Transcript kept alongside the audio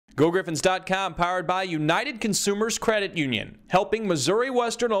GoGriffons.com, powered by United Consumers Credit Union, helping Missouri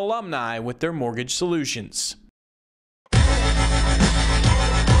Western alumni with their mortgage solutions.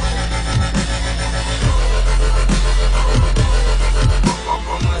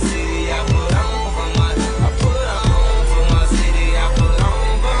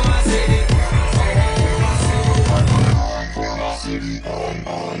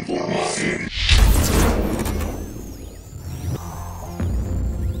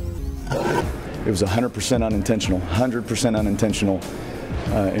 It was 100% unintentional, 100% unintentional,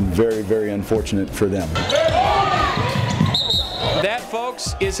 and very, very unfortunate for them. That,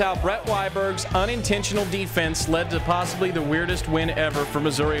 folks, is how Brett Weiberg's unintentional defense led to possibly the weirdest win ever for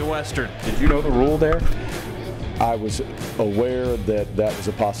Missouri Western. Did you know the rule there? I was aware that that was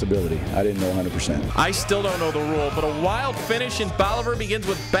a possibility. I didn't know 100%. I still don't know the rule, but a wild finish in Bolivar begins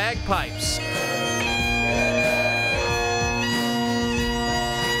with bagpipes.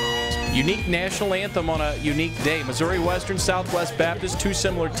 Unique national anthem on a unique day. Missouri Western, Southwest Baptist, two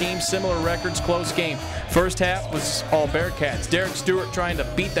similar teams, similar records, close game. First half was all Bearcats. Derek Stewart trying to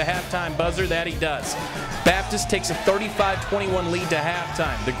beat the halftime buzzer. That he does. Baptist takes a 35-21 lead to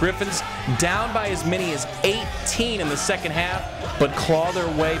halftime. The Griffons down by as many as 18 in the second half, but claw their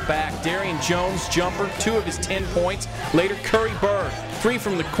way back. Darian Jones jumper, 2 of his 10 points. Later, Curry Bird, 3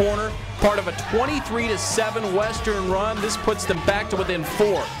 from the corner. Part of a 23-7 Western run. This puts them back to within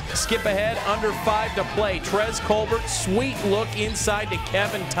 4. Skip ahead, under 5 to play. Trez Colbert, sweet look inside to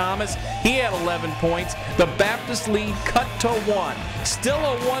Kevin Thomas. He had 11 points. The Baptist lead cut to 1. Still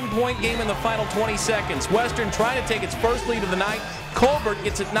a 1-point game in the final 20 seconds. Western trying to take its first lead of the night. Colbert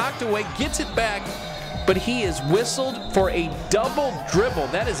gets it knocked away, gets it back, but he is whistled for a double dribble.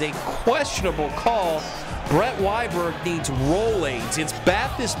 That is a questionable call. Brett Weiberg needs roll aids. It's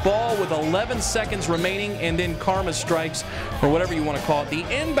Baptist ball with 11 seconds remaining, and then karma strikes, or whatever you want to call it. The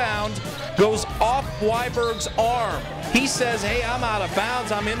inbound goes off Weiberg's arm. He says, hey, I'm out of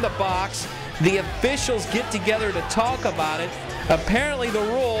bounds. I'm in the box. The officials get together to talk about it. Apparently the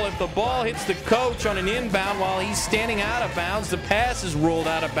rule, if the ball hits the coach on an inbound while he's standing out of bounds, the pass is ruled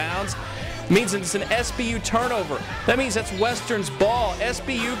out of bounds. Means it's an SBU turnover. That means that's Western's ball.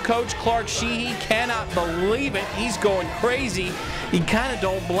 SBU coach Clark Sheehy cannot believe it. He's going crazy. You kind of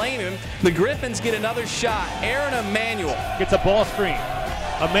don't blame him. The Griffons get another shot. Aaron Emanuel gets a ball screen.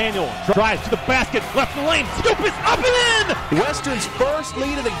 Emanuel drives to the basket, left the lane, scoop is up and in! Western's first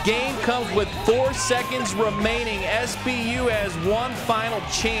lead of the game comes with 4 seconds remaining. SBU has one final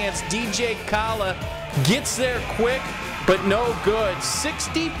chance. DJ Kala gets there quick, but no good.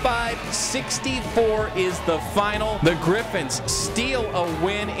 65-64 is the final. The Griffons steal a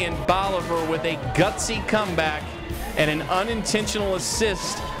win in Bolivar with a gutsy comeback and an unintentional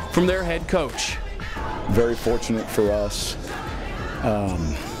assist from their head coach. Very fortunate for us.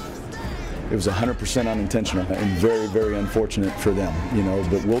 It was 100% unintentional and very, very unfortunate for them,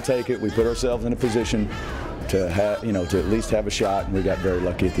 but we'll take it. We put ourselves in a position to have, to at least have a shot, and we got very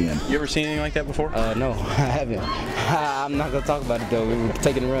lucky at the end. You ever seen anything like that before? No, I haven't. I'm not gonna talk about it though. We were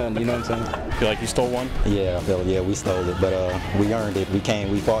taking a run, you know what I'm saying? Feel like you stole one? Yeah, I feel we stole it, but we earned it. We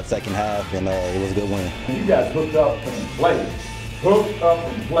fought second half, and it was a good win. You guys hooked up and played. Hooked up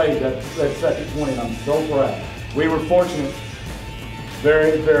and played that second 20, and I'm so proud. We were fortunate,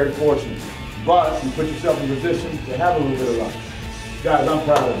 very, very fortunate. But you put yourself in a position to have a little bit of luck. Guys, I'm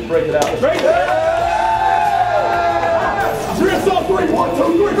proud of you. Break it out. Break it out! 3, 1,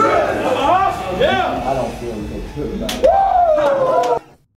 2, 3. Yeah! I don't feel so good about it.